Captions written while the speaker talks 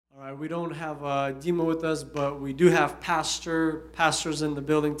We don't have Dima with us, but we do have pastors in the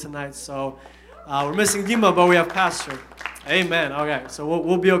building tonight. So we're missing Dima, but we have pastor. Amen. Okay, so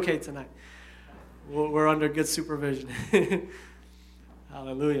we'll be okay tonight. We're under good supervision.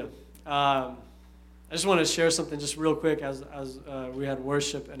 Hallelujah. I just want to share something just real quick as we had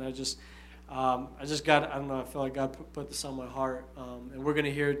worship, and I just got, I don't know, I feel like God put this on my heart, and we're going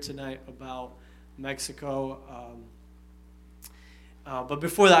to hear tonight about Mexico. But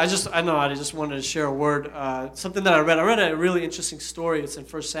before that, I just wanted to share a word, something that I read. I read a really interesting story. It's in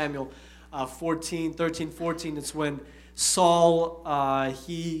 1 Samuel 14. It's when Saul,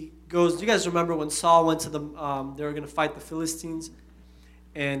 he goes, do you guys remember when Saul went to they were going to fight the Philistines?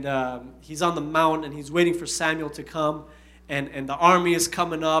 And he's on the mount, and he's waiting for Samuel to come. And the army is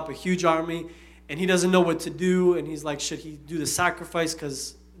coming up, a huge army, and he doesn't know what to do. And he's like, should he do the sacrifice?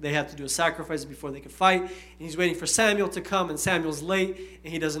 Because they have to do a sacrifice before they could fight. And he's waiting for Samuel to come, and Samuel's late,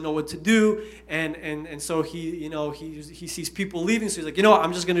 and he doesn't know what to do. And so he sees people leaving, so he's like,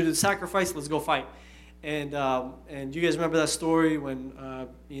 I'm just going to do the sacrifice. Let's go fight. And you guys remember that story when,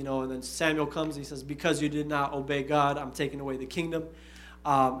 and then Samuel comes, and he says, because you did not obey God, I'm taking away the kingdom.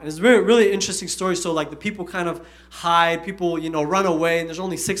 And it's a really interesting story. So like the people kind of hide, people, run away, and there's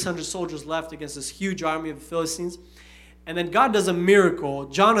only 600 soldiers left against this huge army of the Philistines. And then God does a miracle.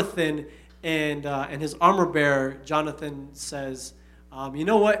 Jonathan and his armor bearer, Jonathan, says, you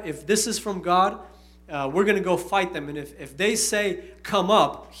know what? If this is from God, we're going to go fight them. And if they say, come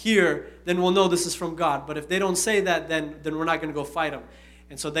up here, then we'll know this is from God. But if they don't say that, then we're not going to go fight them.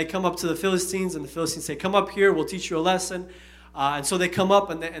 And so they come up to the Philistines, and the Philistines say, come up here, we'll teach you a lesson. And so they come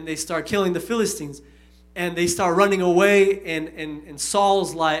up, and they start killing the Philistines. And they start running away, and Saul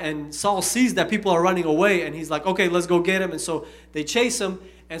sees that people are running away, and he's like, okay, let's go get him. And so they chase him,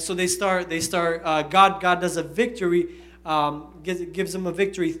 and so God does a victory, gives him a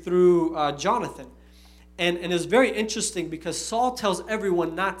victory through Jonathan. And it's very interesting because Saul tells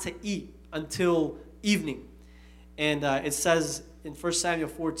everyone not to eat until evening. And it says in 1 Samuel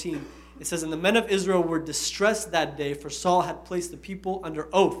 14, it says, and the men of Israel were distressed that day, for Saul had placed the people under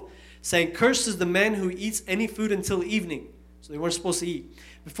oath, saying, cursed is the man who eats any food until evening. So they weren't supposed to eat.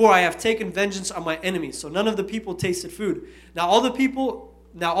 Before I have taken vengeance on my enemies. So none of the people tasted food. Now all the people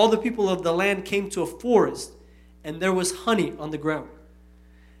of the land came to a forest, and there was honey on the ground.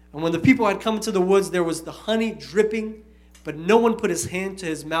 And when the people had come into the woods, there was the honey dripping, but no one put his hand to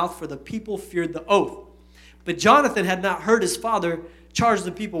his mouth, for the people feared the oath. But Jonathan had not heard his father charge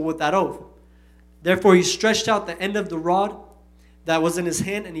the people with that oath. Therefore he stretched out the end of the rod that was in his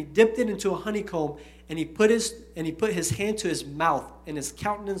hand, and he dipped it into a honeycomb, and he put his hand to his mouth, and his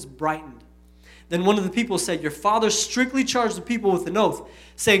countenance brightened. Then one of the people said, your father strictly charged the people with an oath,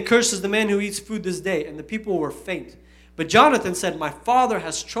 saying, cursed is the man who eats food this day. And the people were faint. But Jonathan said, my father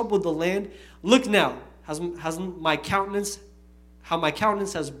has troubled the land. Look now, how my countenance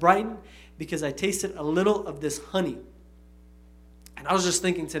has brightened, because I tasted a little of this honey. And I was just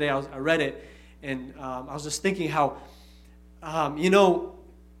thinking today, I read it, and I was just thinking how,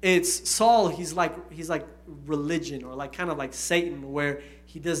 it's Saul, he's like religion, or like kind of like Satan, where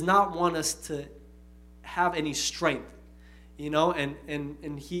he does not want us to have any strength,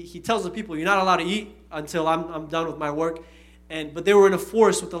 and he tells the people, you're not allowed to eat until I'm done with my work. But they were in a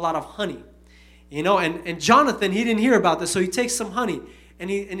forest with a lot of honey, and Jonathan, he didn't hear about this, so he takes some honey,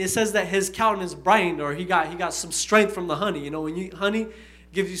 and it says that his countenance brightened, or he got some strength from the honey. When you eat honey,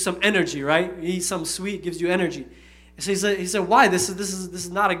 gives you some energy, right? You eat something sweet, gives you energy. So he said, why? This is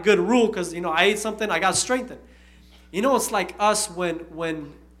not a good rule, because I ate something, I got strengthened. It's like us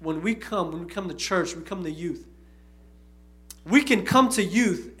when we come to church, we come to youth. We can come to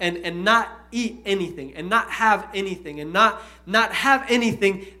youth and not eat anything, and not have anything, and not have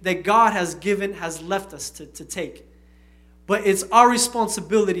anything that God has left us to take. But it's our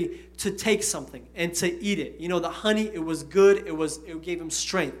responsibility to take something and to eat it. The honey, it was good. It gave him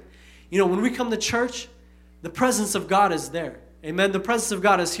strength. When we come to church, the presence of God is there. Amen. The presence of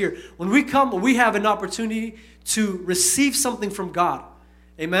God is here. When we come, we have an opportunity to receive something from God.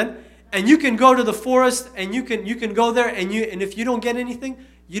 Amen. And you can go to the forest, and you can go there, and if you don't get anything,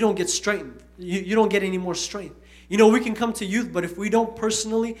 you don't get strengthened. You don't get any more strength. We can come to youth, but if we don't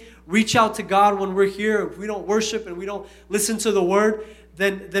personally reach out to God when we're here, if we don't worship and we don't listen to the word,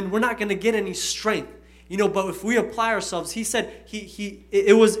 then we're not going to get any strength. But if we apply ourselves, he said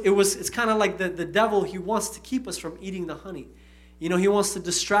it's kind of like the devil. He wants to keep us from eating the honey. He wants to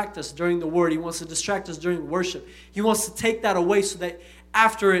distract us during the word. He wants to distract us during worship. He wants to take that away so that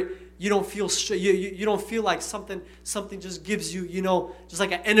after it, you don't feel you don't feel like something just gives you, just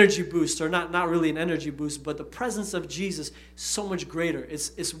like an energy boost, or not really an energy boost, but the presence of Jesus is so much greater.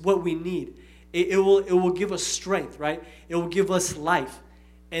 It's what we need. It will give us strength, right? It will give us life.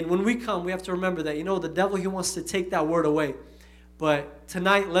 And when we come, we have to remember that, the devil, he wants to take that word away. But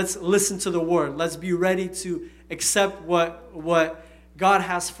tonight, let's listen to the word. Let's be ready to accept what God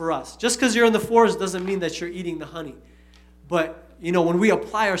has for us. Just because you're in the forest doesn't mean that you're eating the honey. But, when we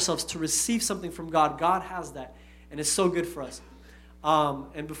apply ourselves to receive something from God, God has that. And it's so good for us.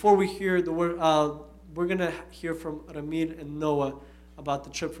 And before we hear the word, we're going to hear from Ramir and Noah about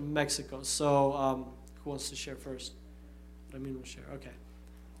the trip from Mexico. So who wants to share first? Ramir will share. Okay.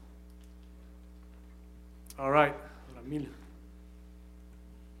 All right. Ramir.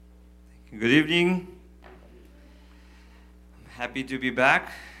 Good evening. I'm happy to be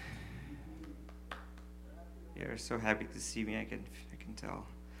back. You're so happy to see me, I can tell.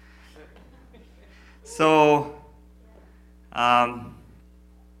 So, it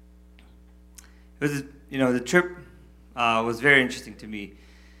was, the trip was very interesting to me.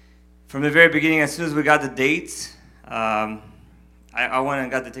 From the very beginning, as soon as we got the dates, I went and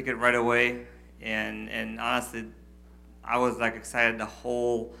got the ticket right away, and honestly, I was like excited the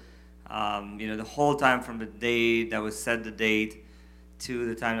whole time from the day that was set the date to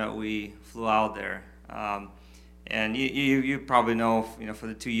the time that we flew out there. And you probably know, for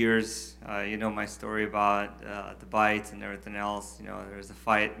the 2 years, my story about the bites and everything else. There was a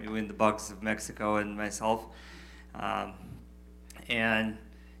fight between the Bucks of Mexico and myself. I'll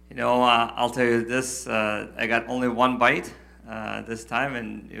tell you this, I got only one bite this time,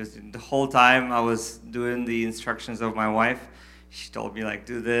 and it was the whole time I was doing the instructions of my wife. She told me, like,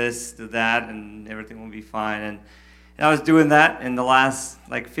 do this, do that, and everything will be fine. And I was doing that. In the last,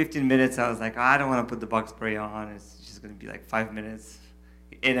 15 minutes, I was like, I don't want to put the bug spray on. It's just going to be, 5 minutes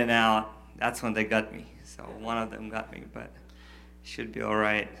in and out. That's when they got me. So one of them got me, but it should be all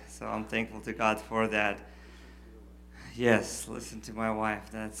right. So I'm thankful to God for that. Yes, listen to my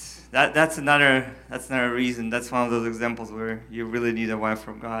wife. That's another reason. That's one of those examples where you really need a wife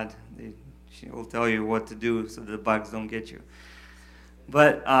from God. She will tell you what to do so the bugs don't get you.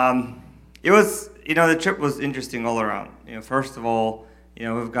 But it was, the trip was interesting all around. First of all,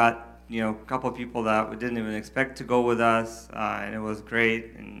 we've got, a couple of people that we didn't even expect to go with us, and it was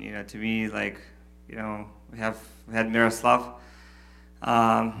great. And, to me, we had Miroslav.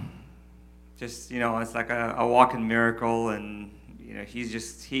 It's like a walking miracle, and, I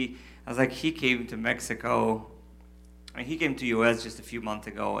was like, he came to Mexico, he came to U.S. just a few months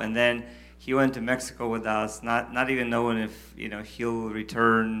ago, and then he went to Mexico with us, not even knowing if, he'll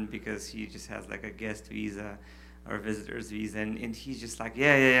return, because he just has a guest visa or visitor's visa. And he's just like,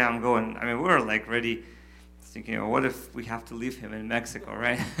 yeah, I'm going. I mean, we were ready, thinking, what if we have to leave him in Mexico,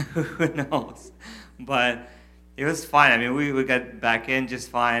 right? Who knows? But it was fine. I mean, we got back in just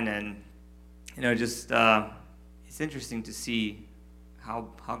fine. And, it's interesting to see how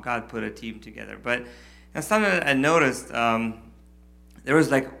God put a team together. But something that I noticed, there was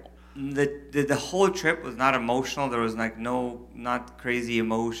the whole trip was not emotional. There was not crazy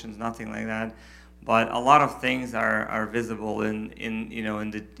emotions, nothing like that. But a lot of things are visible in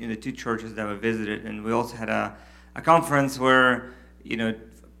the two churches that we visited. And we also had a conference where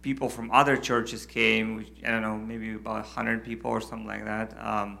people from other churches came. Which, I don't know, maybe about 100 people or something like that.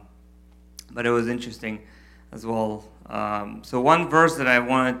 But it was interesting as well. So one verse that I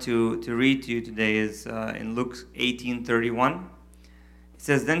wanted to read to you today is in Luke 18:31. It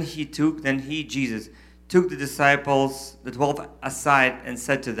says, Then he, Jesus, took the disciples, the 12, aside and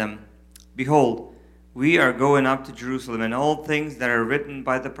said to them, Behold, we are going up to Jerusalem, and all things that are written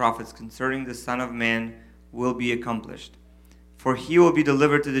by the prophets concerning the Son of Man will be accomplished. For he will be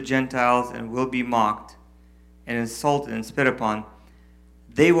delivered to the Gentiles and will be mocked and insulted and spit upon.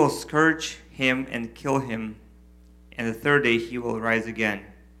 They will scourge him and kill him, and the third day he will rise again.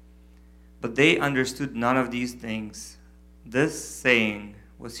 But they understood none of these things. This saying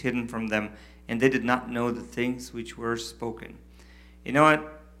was hidden from them, and they did not know the things which were spoken. You know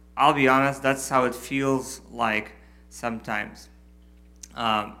what? I'll be honest, that's how it feels like sometimes.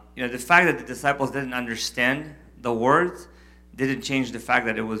 The fact that the disciples didn't understand the words didn't change the fact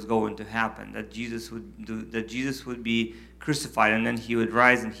that it was going to happen, that Jesus would be crucified, and then he would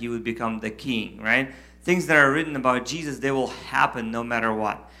rise and he would become the king, right? Things that are written about Jesus, they will happen no matter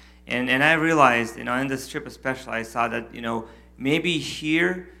what. And I realized, in this trip especially, I saw that, maybe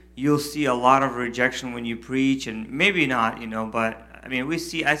here you'll see a lot of rejection when you preach, and maybe not, but I mean, I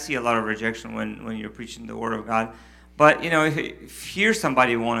see a lot of rejection when you're preaching the Word of God. But, if here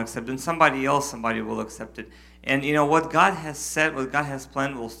somebody won't accept it, and somebody will accept it. And what God has said, what God has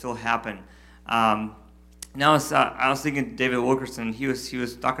planned, will still happen. Now I was thinking David Wilkerson. He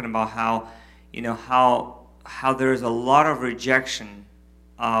was talking about how how there's a lot of rejection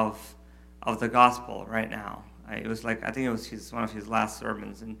of the gospel right now. It was like, I think it was one of his last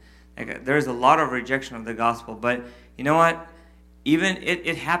sermons, and like, there's a lot of rejection of the gospel. But you know what? Even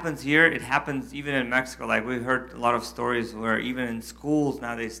it happens here. It happens even in Mexico. Like, we heard a lot of stories where even in schools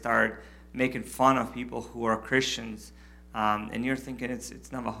now they start making fun of people who are Christians, and you're thinking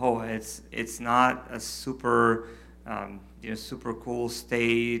it's Navajo. It's not a super super cool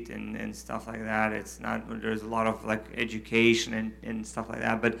state and stuff like that. It's not. There's a lot of like education and stuff like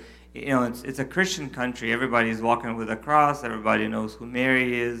that. But it's a Christian country. Everybody's walking with a cross. Everybody knows who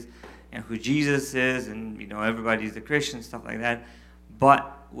Mary is and who Jesus is, and everybody's a Christian, stuff like that.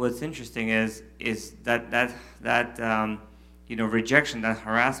 But what's interesting is that rejection, that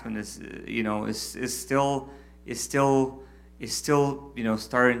harassment is still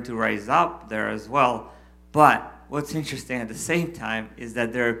starting to rise up there as well. But what's interesting at the same time is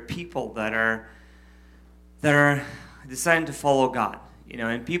that there are people that are deciding to follow God,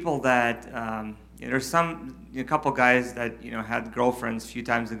 and people that there's a couple guys that had girlfriends a few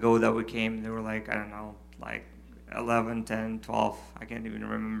times ago that we came. They were like, I don't know, like 11, 10, 12, I can't even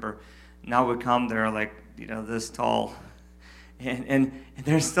remember. Now we come, they're like this tall, and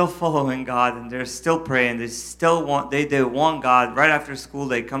they're still following God, and they're still praying. They still want God. Right after school,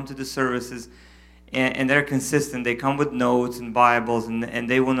 they come to the services, and they're consistent. They come with notes and Bibles, and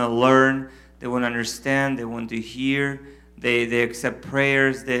they want to learn. They want to understand. They want to hear. They accept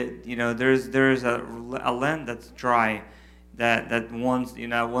prayers. There's a land that's dry, that wants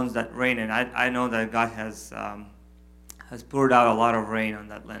that rain, and I know that God has poured out a lot of rain on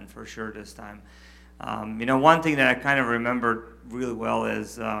that land for sure this time. One thing that I kind of remember really well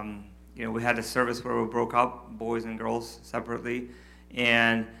is we had a service where we broke up boys and girls separately,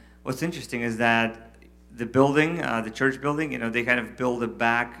 and what's interesting is that the building, the church building, they kind of build a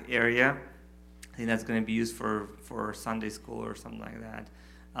back area. I think that's going to be used for Sunday school or something like that.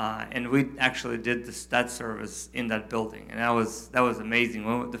 And we actually did that service in that building, and that was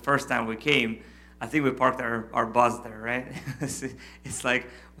amazing. The first time we came, I think we parked our bus there, right? It's like,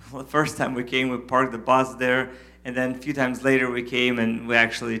 the first time we came, we parked the bus there, and then a few times later we came and we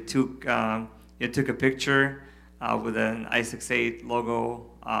actually took a picture with an I-68 logo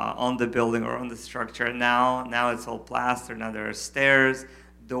on the building or on the structure. And now it's all plaster. Now there are stairs,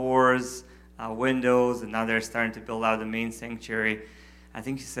 doors, windows, and now they're starting to build out the main sanctuary. I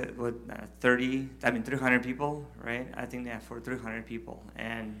think you said 300 people, right? I think they have for 300 people,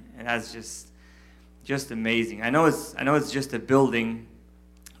 and that's just amazing. I know it's just a building,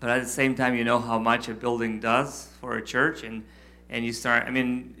 but at the same time, how much a building does for a church, and you start. I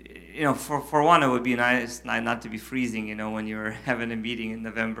mean, for one, it would be nice not to be freezing, when you're having a meeting in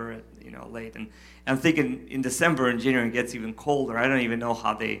November, late. And I'm thinking in December and January it gets even colder. I don't even know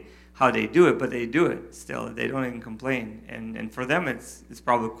how they do it, but they do it still. They don't even complain, and for them it's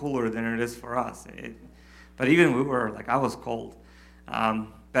probably cooler than it is for us. But even we were like, I was cold.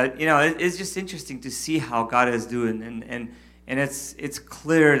 But it's just interesting to see how God is doing, and it's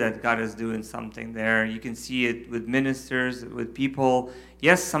clear that God is doing something there. You can see it with ministers, with people.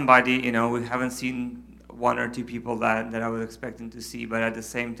 Yes, somebody, we haven't seen one or two people that I was expecting to see, but at the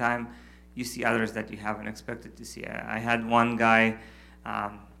same time, you see others that you haven't expected to see. I had one guy,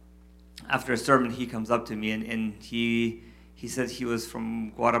 after a sermon, he comes up to me, and he said he was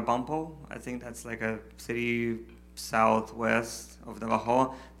from Guarabampo. I think that's like a city southwest of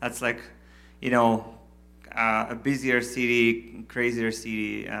Navajo. That's like, a busier city, crazier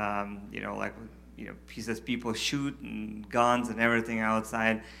city. He says people shoot and guns and everything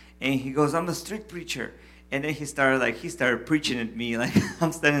outside. And he goes, I'm a street preacher. And then he started preaching at me. Like,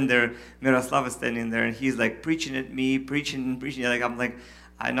 I'm standing there, Miroslav is standing there, and he's like preaching at me, preaching. Like, I'm like,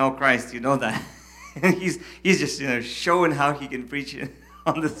 I know Christ, you know that. And he's just, showing how he can preach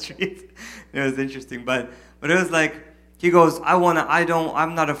on the street. It was interesting, but it was like, he goes,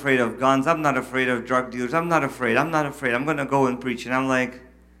 I'm not afraid of guns. I'm not afraid of drug dealers. I'm not afraid. I'm going to go and preach. And I'm like,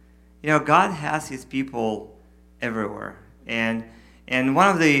 God has his people everywhere. And one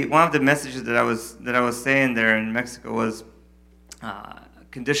of the messages that I was saying there in Mexico was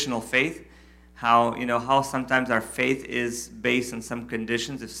conditional faith. How sometimes our faith is based on some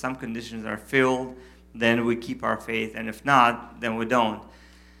conditions. If some conditions are filled, then we keep our faith, and if not, then we don't.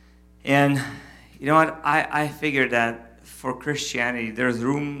 And you know what? I figured that for Christianity,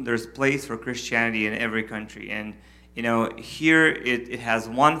 there's place for Christianity in every country, and here it has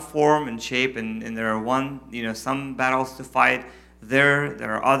one form and shape, and there are some battles to fight. There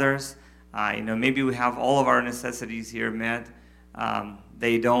are others. Maybe we have all of our necessities here met.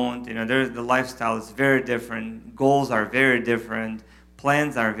 They don't. The lifestyle is very different. Goals are very different.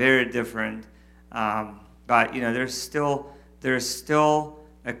 Plans are very different. But there's still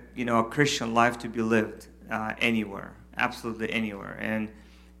a Christian life to be lived anywhere, absolutely anywhere. And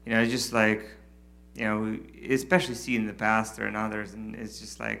it's just like especially seeing the pastor and others, and it's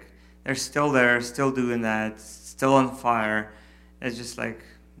just like they're still there, still doing that, still on fire. It's just like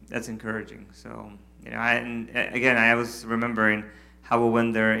that's encouraging. So I was remembering how we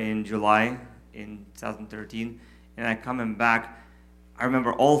went there in July in 2013, and coming back, I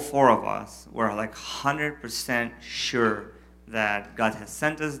remember all four of us were like 100% sure that God has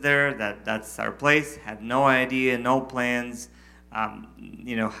sent us there, that that's our place. Had no idea, no plans,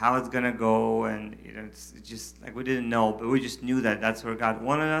 how it's gonna go, and it's just like we didn't know, but we just knew that that's where God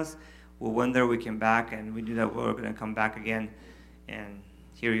wanted us. We went there, we came back, and we knew that we were gonna come back again, and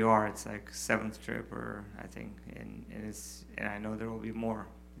here you are. It's like 7th trip, or I think, and I know there will be more.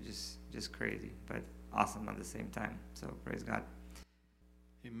 Just crazy, but awesome at the same time. So praise God.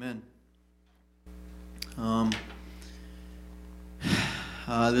 Amen.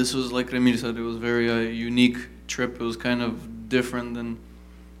 This was, like Ramir said, it was very unique trip. It was kind of different than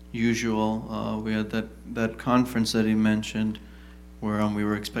usual. We had that conference that he mentioned, where we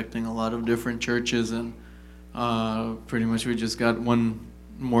were expecting a lot of different churches, and pretty much we just got one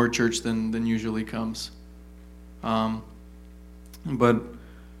more church than usually comes. But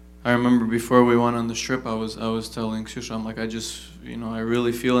I remember before we went on this trip, I was telling Ksusha, I'm like, I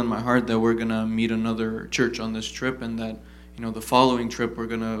really feel in my heart that we're gonna meet another church on this trip, and that the following trip we're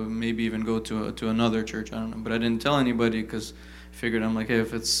gonna maybe even go to another church. I don't know, but I didn't tell anybody because I figured, I'm like, hey,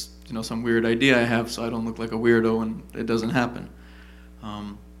 if it's some weird idea I have, so I don't look like a weirdo and it doesn't happen.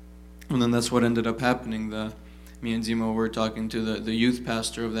 And then that's what ended up happening. Me and Zemo were talking to the youth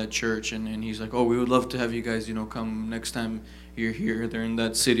pastor of that church, and he's like, oh, we would love to have you guys, come next time you're here. They're in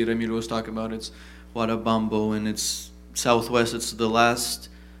that city Ramiro was talking about. It's Huatabambo, and it's southwest. It's the last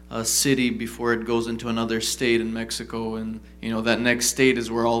city before it goes into another state in Mexico, and that next state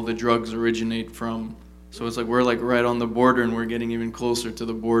is where all the drugs originate from. So it's like we're like right on the border, and we're getting even closer to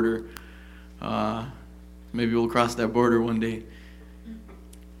the border. Maybe we'll cross that border one day.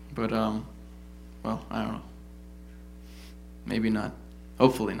 But well, I don't know. Maybe not.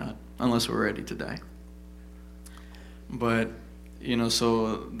 Hopefully not, unless we're ready to die. But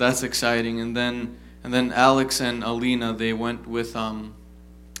so that's exciting. And then Alex and Alina, they went with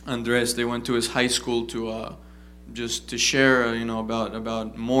Andres. They went to his high school to just to share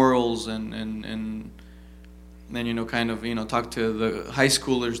about morals and then kind of talk to the high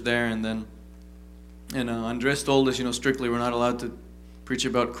schoolers there. And Andres told us strictly we're not allowed to preach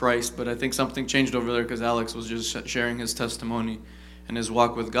about Christ, but I think something changed over there because Alex was just sharing his testimony and his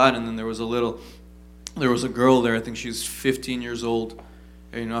walk with God. And then there was a girl there, I think she's 15 years old,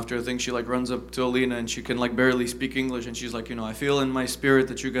 and after I think she runs up to Alina, and she can barely speak English, and she's like, I feel in my spirit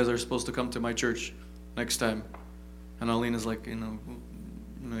that you guys are supposed to come to my church next time. And Alina's like,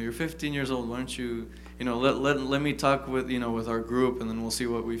 you're 15 years old, why don't you let me talk with with our group, and then we'll see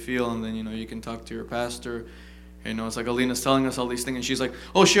what we feel, and then you can talk to your pastor. It's like Alina's telling us all these things, and she's like,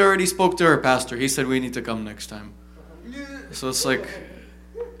 oh, she already spoke to her pastor. He said we need to come next time. So it's like,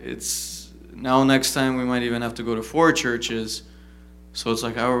 now next time we might even have to go to 4 churches. So it's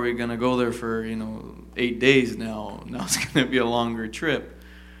like, how are we going to go there for, 8 days now? Now it's going to be a longer trip.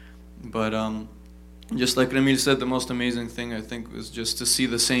 But just like Ramir said, the most amazing thing, I think, was just to see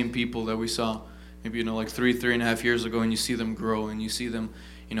the same people that we saw maybe, 3.5 years ago, and you see them grow, and you see them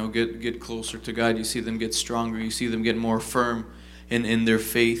get closer to God. You see them get stronger. You see them get more firm in their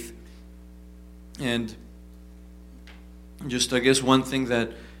faith. And just, I guess, one thing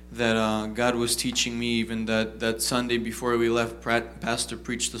that God was teaching me, even that Sunday before we left, Pastor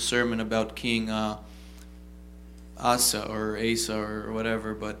preached a sermon about King Asa or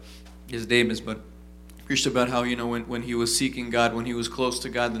whatever, but his name is, but preached about how, when he was seeking God, when he was close to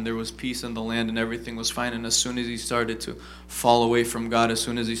God, then there was peace in the land and everything was fine. And as soon as he started to fall away from God, as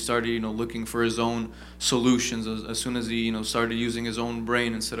soon as he started, looking for his own solutions, as soon as he, started using his own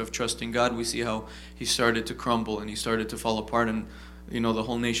brain instead of trusting God, we see how he started to crumble and he started to fall apart. And, the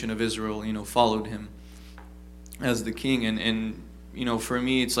whole nation of Israel, followed him as the king. And for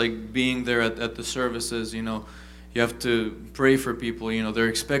me, it's like being there at the services, you have to pray for people, they're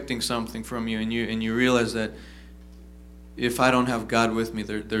expecting something from you, and you realize that if I don't have God with me,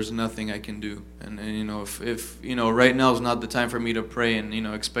 there's nothing I can do. And if right now is not the time for me to pray and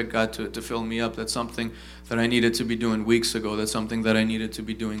expect God to fill me up, that's something that I needed to be doing weeks ago. That's something that I needed to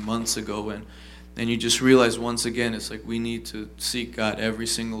be doing months ago. And you just realize once again, it's like we need to seek God every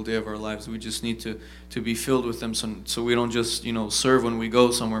single day of our lives. We just need to be filled with Him, so we don't just, serve when we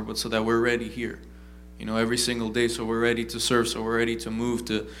go somewhere, but so that we're ready here, every single day, so we're ready to serve, so we're ready to move,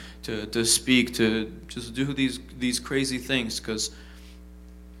 to speak, to just do these crazy things, because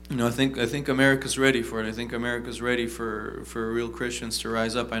I think America's ready for it. I think America's ready for real Christians to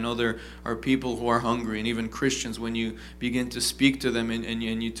rise up. I know there are people who are hungry, and even Christians, when you begin to speak to them and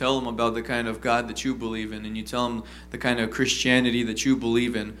you tell them about the kind of God that you believe in, and you tell them the kind of Christianity that you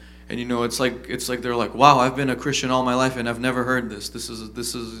believe in, and it's like they're like, wow, I've been a Christian all my life and I've never heard this. This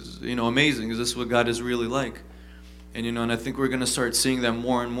is amazing. Is this what God is really like? And and I think we're gonna start seeing that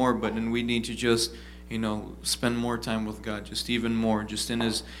more and more. But then we need to just spend more time with God, just even more, just in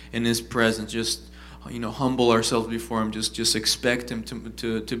His presence, just humble ourselves before Him, just expect Him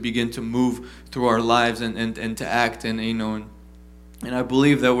to begin to move through our lives and to act, and I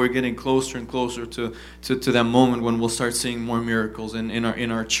believe that we're getting closer and closer to that moment when we'll start seeing more miracles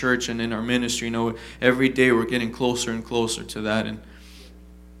in our church and in our ministry. Every day we're getting closer and closer to that.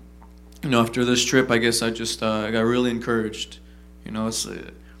 And after this trip, I guess I just I got really encouraged. It's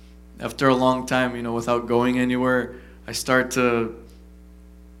after a long time, without going anywhere, I start to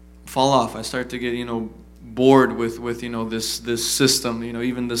fall off. I start to get bored with this system.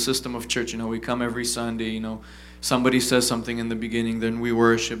 Even the system of church. We come every Sunday. Somebody says something in the beginning, then we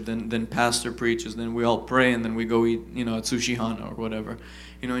worship, then pastor preaches, then we all pray, and then we go eat, at Sushi Hana or whatever,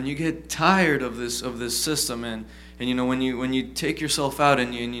 and you get tired of this system, and when you take yourself out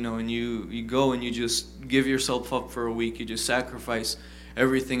and you go and you just give yourself up for a week, you just sacrifice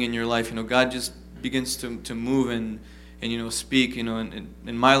everything in your life, God just begins to move and speak, and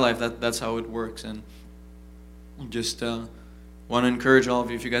in my life that's how it works. And just want to encourage all of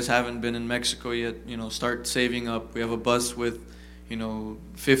you, if you guys haven't been in Mexico yet, start saving up. We have a bus with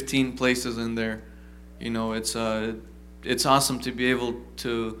 15 places in there. It's awesome to be able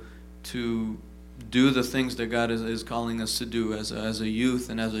to do the things that God is calling us to do as a youth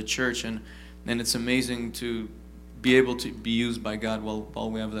and as a church, and it's amazing to be able to be used by God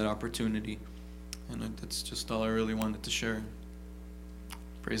while we have that opportunity. And that's just all I really wanted to share.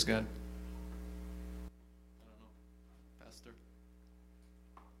 Praise God. Pastor.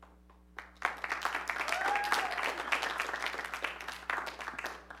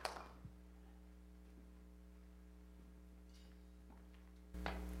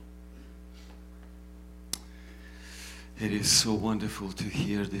 It is so wonderful to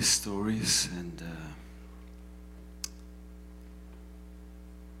hear these stories, and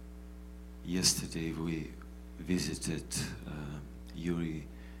yesterday we visited Yuri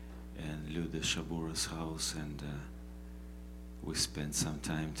and Luda Shabura's house, and we spent some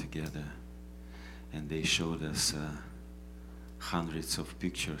time together, and they showed us hundreds of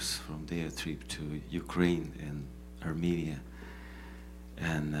pictures from their trip to Ukraine and Armenia,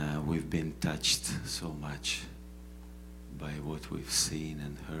 and we've been touched so much by what we've seen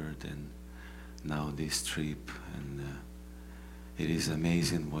and heard, and now this trip, and it is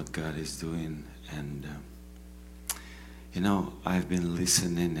amazing what God is doing. And I've been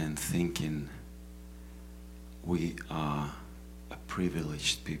listening and thinking, we are a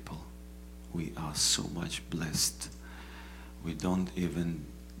privileged people. We are so much blessed. We don't even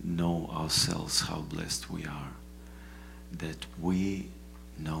know ourselves how blessed we are, that we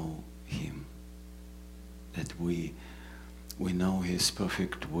know Him, that we know His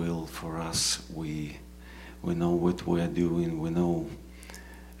perfect will for us. We know what we are doing. We know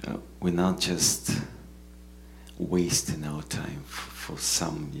we're not just wasting our time for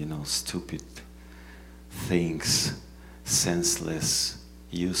some, stupid things, senseless,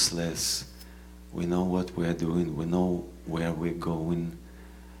 useless. We know what we are doing. We know where we're going,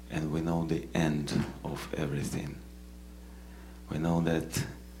 and we know the end of everything. We know that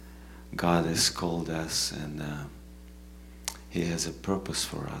God has called us, and He has a purpose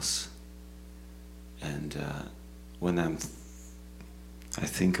for us. And when I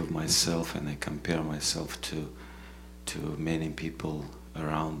think of myself and I compare myself to many people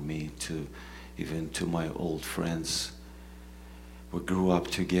around me, even to my old friends, we grew up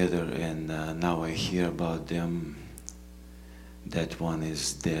together, and now I hear about them. That one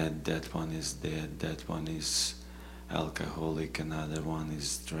is dead, that one is dead, that one is alcoholic, another one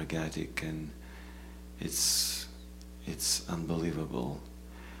is drug addict, and it's unbelievable.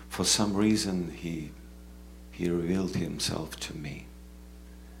 For some reason, He revealed Himself to me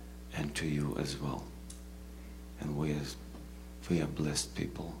and to you as well. And we are blessed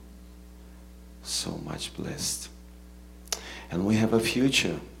people, so much blessed. And we have a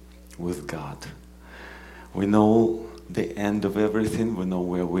future with God. We know the end of everything. We know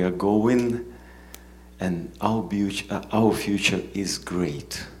where we are going. And our future is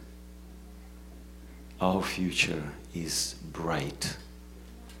great. Our future is bright.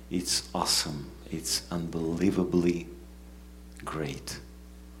 It's awesome. It's unbelievably great.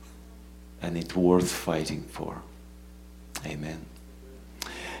 And it's worth fighting for. Amen.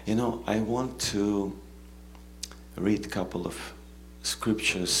 You know, I want to read a couple of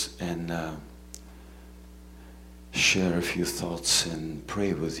scriptures and share a few thoughts and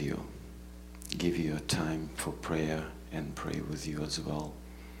pray with you. Give you a time for prayer and pray with you as well.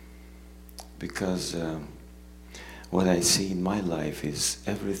 Because what I see in my life is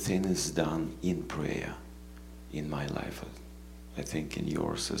everything is done in prayer. In my life, I think in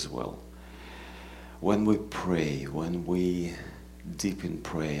yours as well. When we pray, when we deep in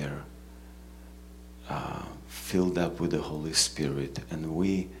prayer, filled up with the Holy Spirit, and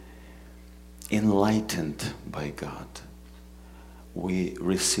we enlightened by God, we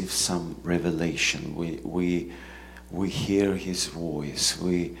receive some revelation. We hear His voice.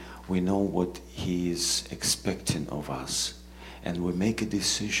 We know what He is expecting of us, and we make a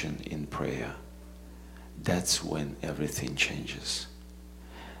decision in prayer. That's when everything changes.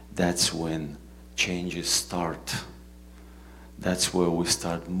 That's when changes start. That's where we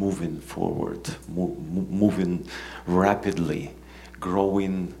start moving forward, moving rapidly,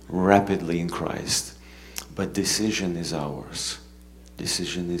 growing rapidly in Christ. But decision is ours.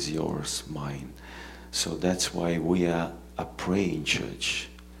 Decision is yours, mine. So that's why we are a praying church.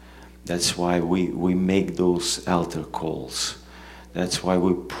 That's why we make those altar calls. That's why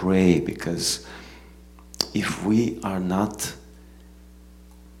we pray, because if we are not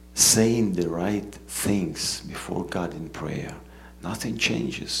saying the right things before God in prayer, nothing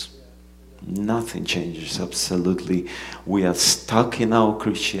changes. Nothing changes, absolutely. We are stuck in our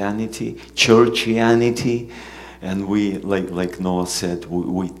Christianity, churchianity, and we, like Noah said,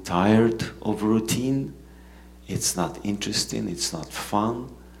 we tired of routine. It's not interesting, it's not fun.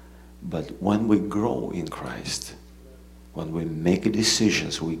 But when we grow in Christ, when we make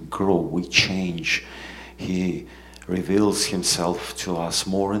decisions, we grow, we change. He reveals Himself to us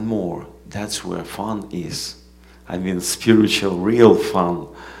more and more. That's where fun is. I mean, spiritual, real fun.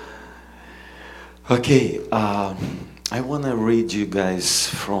 Okay, I want to read you guys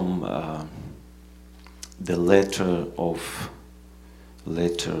from the letter of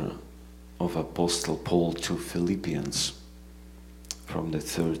Apostle Paul to Philippians, from the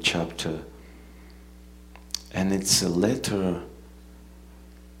 3rd chapter. And it's a letter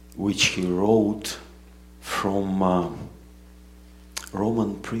which he wrote from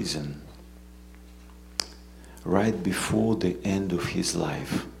Roman prison right before the end of his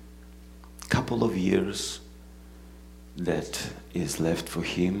life. Couple of years that is left for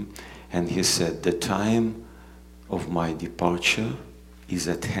him, and he said, the time of my departure is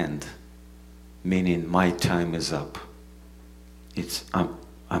at hand, meaning my time is up.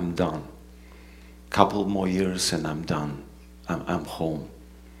 I'm done. Couple more years and I'm done. I'm home.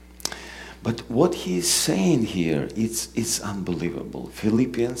 But what he is saying here, it's unbelievable.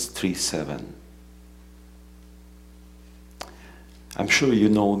 Philippians 3:7. I'm sure you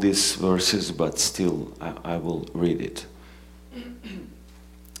know these verses, but still I will read it.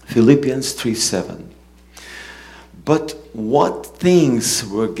 Philippians 3:7. But what things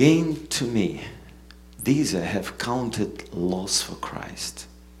were gained to me, these I have counted loss for Christ.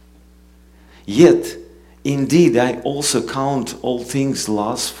 Yet, indeed, I also count all things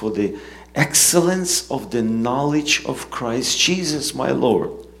loss for the excellence of the knowledge of Christ Jesus my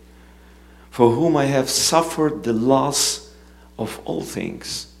Lord, for whom I have suffered the loss of all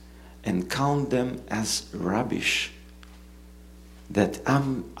things, and count them as rubbish, that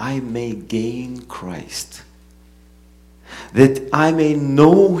I may gain Christ, that I may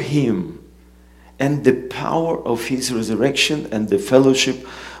know Him, and the power of His resurrection, and the fellowship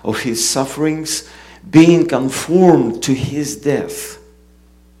of His sufferings, being conformed to His death.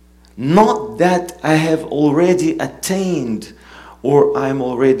 Not that I have already attained or I am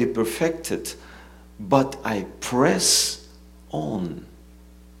already perfected, but I press on.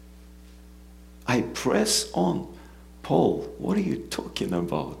 I press on. Paul, what are you talking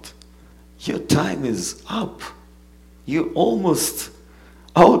about? Your time is up. You're almost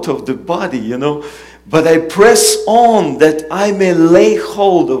out of the body, you know. But I press on that I may lay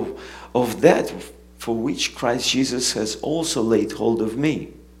hold of that for which Christ Jesus has also laid hold of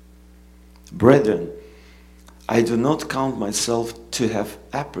me. Brethren, I do not count myself to have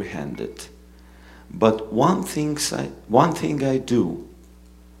apprehended, but one thing I do,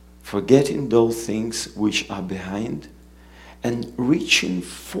 forgetting those things which are behind, and reaching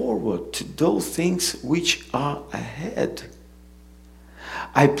forward to those things which are ahead.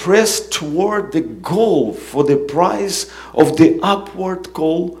 I press toward the goal for the prize of the upward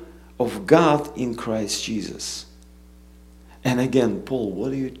call of God in Christ Jesus. And again, Paul,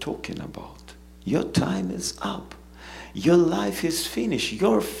 what are you talking about? Your time is up. Your life is finished.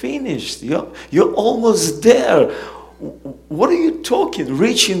 You're finished. You're almost there. What are you talking?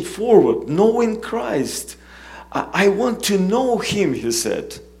 Reaching forward, knowing Christ. I want to know Him, he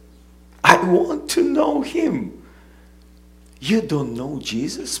said. I want to know Him. You don't know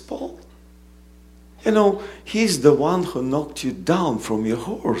Jesus, Paul? You know, He's the one who knocked you down from your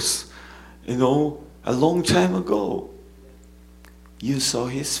horse, you know, a long time ago. You saw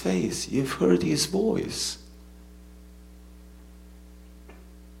His face. You've heard His voice.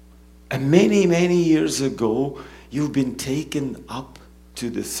 And many, many years ago, you've been taken up to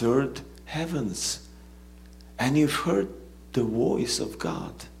the third heavens. And you've heard the voice of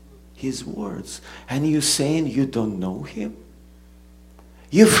God, His words. And you're saying you don't know Him?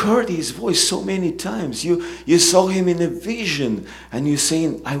 You've heard His voice so many times. You saw Him in a vision. And you're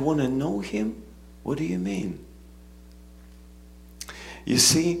saying, I want to know Him? What do you mean? You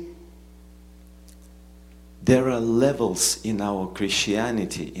see, there are levels in our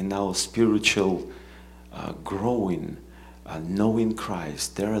Christianity, in our spiritual growing, knowing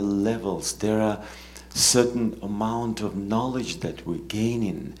Christ. There are levels. There are certain amount of knowledge that we're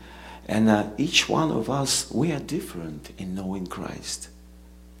gaining. And each one of us, we are different in knowing Christ.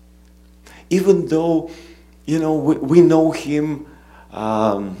 Even though, you know, we know Him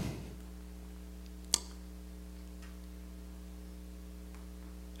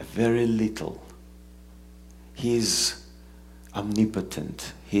very little. He's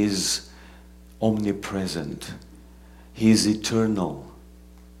omnipotent. He's omnipresent. He's eternal.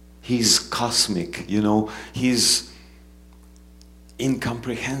 He's cosmic, you know. He's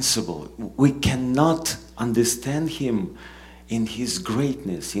incomprehensible. We cannot understand Him in His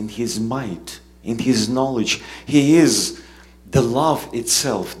greatness, in His might, in His knowledge. He is the love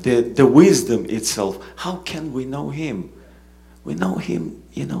itself, the wisdom itself. How can we know Him? We know Him,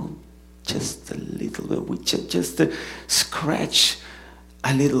 you know, just a little bit. We just scratch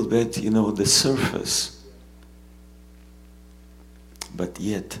a little bit, you know, the surface. But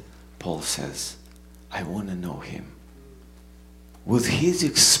yet, Paul says, I want to know Him. With his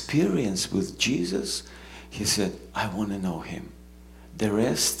experience with Jesus, he said, I want to know Him. The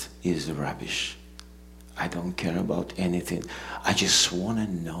rest is rubbish. I don't care about anything. I just want to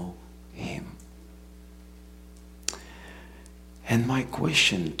know Him. And my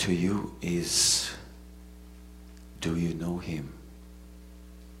question to you is, do you know Him?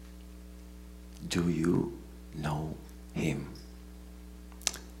 Do you know Him?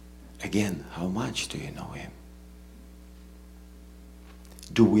 Again, how much do you know Him?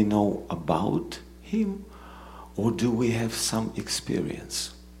 Do we know about Him, or do we have some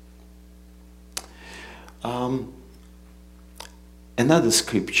experience? Another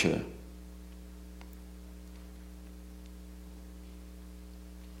scripture.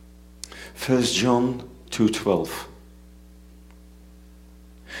 1 John 2:12.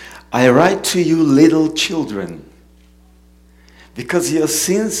 I write to you, little children, because your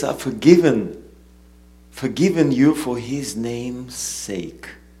sins are forgiven you for His name's sake.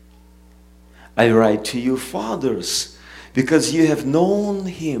 I write to you, fathers, because you have known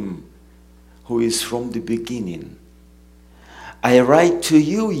Him who is from the beginning. I write to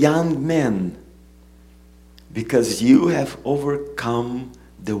you, young men, because you have overcome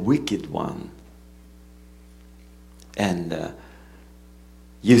the wicked one. And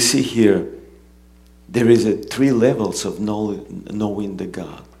you see here, there is 3 levels of knowing of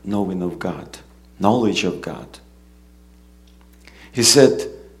God, knowledge of God. He said,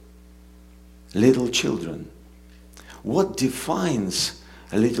 little children. What defines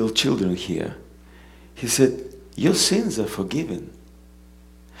a little children here? He said, your sins are forgiven.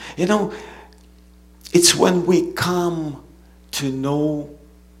 You know, it's when we come to know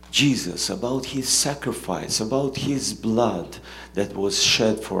Jesus, about His sacrifice, about His blood that was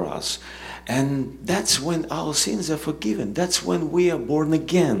shed for us. And that's when our sins are forgiven. That's when we are born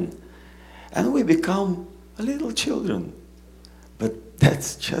again. And we become a little children. But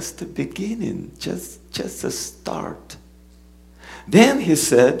that's just the beginning, just a start. Then he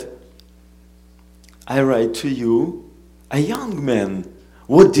said, I write to you, a young man.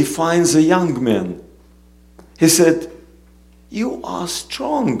 What defines a young man? He said, you are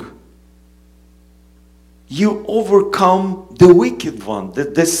strong. You overcome the wicked one,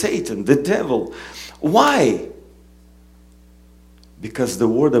 the Satan, the devil. Why? Because the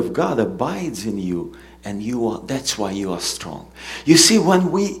Word of God abides in you, and that's why you are strong. You see,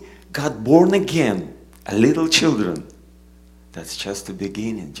 when we got born again, a little children, That's just the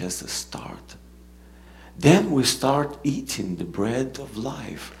beginning, just a start. Then we start eating the bread of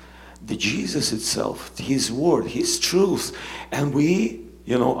life, the Jesus itself, His Word, His truth. And we,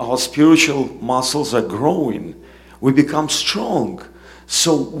 our spiritual muscles are growing. We become strong.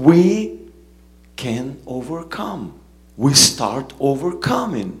 So we can overcome. We start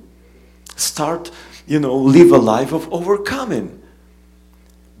overcoming. Live a life of overcoming.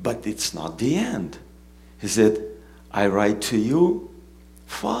 But it's not the end. He said, I write to you,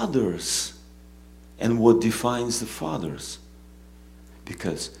 fathers. And what defines the fathers?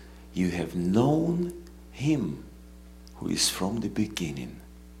 Because you have known Him who is from the beginning.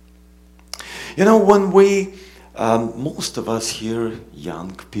 When we, most of us here,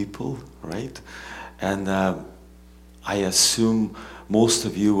 young people, right? And I assume most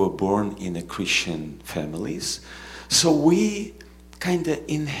of you were born in a Christian families. So we kind of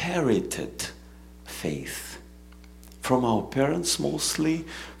inherited faith from our parents mostly,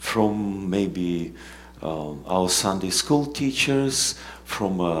 from maybe our Sunday school teachers,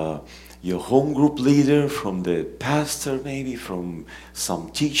 from your home group leader, from the pastor maybe, from some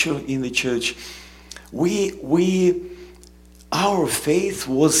teacher in the church. Our faith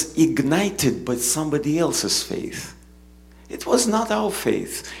was ignited by somebody else's faith. It was not our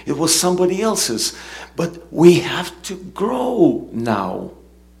faith, it was somebody else's. But we have to grow now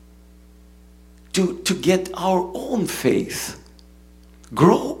to get our own faith.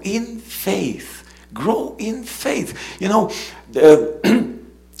 Grow in faith. Grow in faith.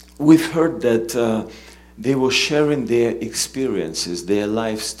 We've heard that they were sharing their experiences, their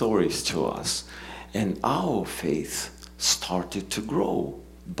life stories to us. And our faith started to grow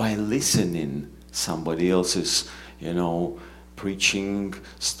by listening somebody else's, preaching,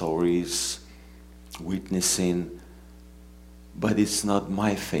 stories, witnessing. But it's not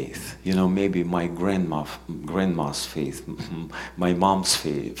my faith. Maybe my grandma's faith, my mom's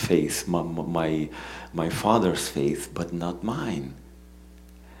faith, my father's faith, but not mine.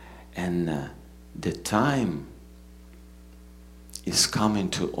 And the time is coming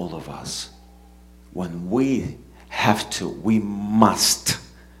to all of us when we must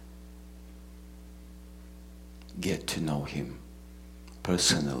get to know Him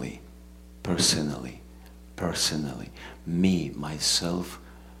personally. Me, myself,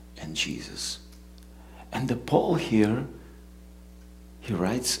 and Jesus. And the Paul here, he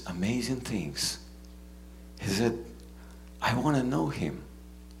writes amazing things. He said, I want to know Him.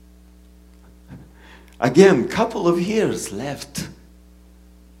 Again, couple of years left.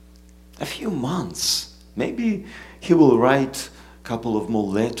 A few months. Maybe he will write a couple of more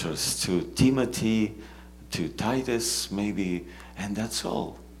letters to Timothy, to Titus, maybe, and that's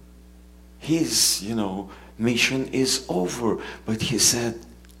all. His, mission is over. But he said,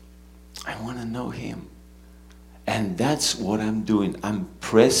 I want to know Him. And that's what I'm doing. I'm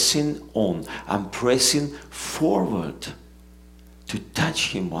pressing on. I'm pressing forward to touch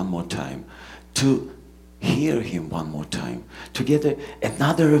Him one more time, to hear Him one more time, to get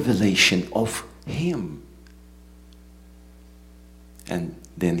another revelation of Him. And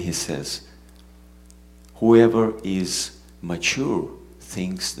then he says, whoever is mature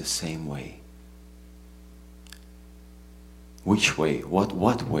thinks the same way. Which way?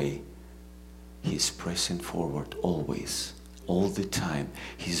 What way? He's pressing forward always, all the time.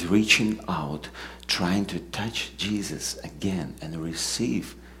 He's reaching out, trying to touch Jesus again and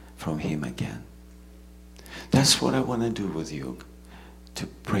receive from Him again. That's what I want to do with you, to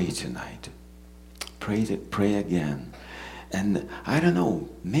pray tonight. Pray again. And I don't know,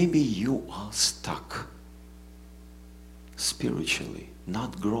 maybe you are stuck spiritually,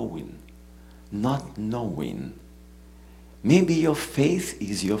 not growing, not knowing. Maybe your faith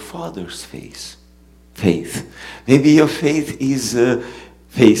is your father's faith. Maybe your faith is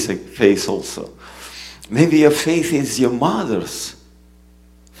faith also. Maybe your faith is your mother's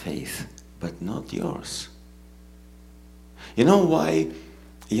faith, but not yours. You know why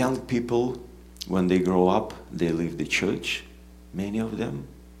young people, when they grow up, they leave the church, many of them?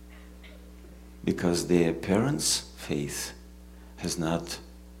 Because their parents' faith has not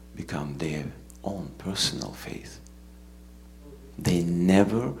become their own personal faith. They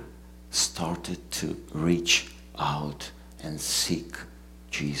never started to reach out and seek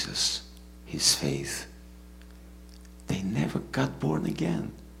Jesus, His faith. They never got born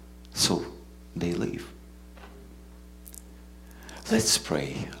again, so they leave. Let's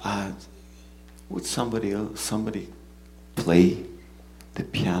pray. Would somebody play the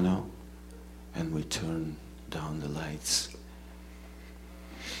piano and we turn down the lights?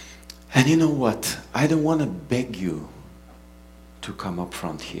 And you know what? I don't want to beg you to come up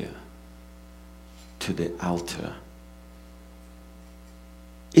front here to the altar.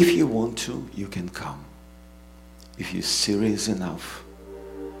 If you want to, you can come. If you're serious enough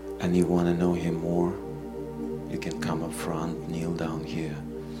and you want to know Him more, you can come up front, kneel down here,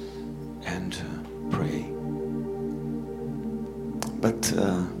 and pray. But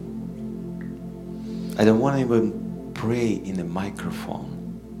I don't want to even pray in a microphone.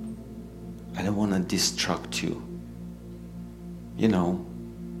 I don't want to distract you. You know,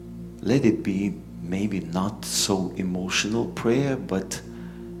 let it be maybe not so emotional prayer, but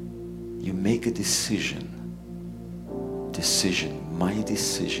you make a decision. My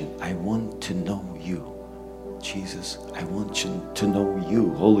decision. I want to know you, Jesus. I want to know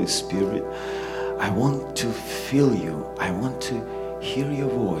you, Holy Spirit. I want to feel you. I want to hear your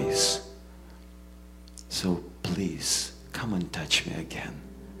voice. So please, come and touch me again.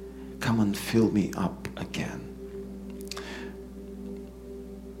 Come and fill me up again.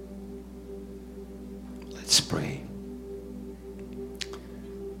 Let's pray.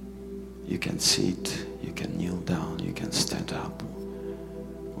 You can sit, you can kneel down, you can stand up,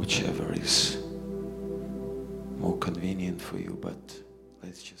 whichever is more convenient for you, but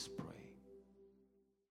let's just pray.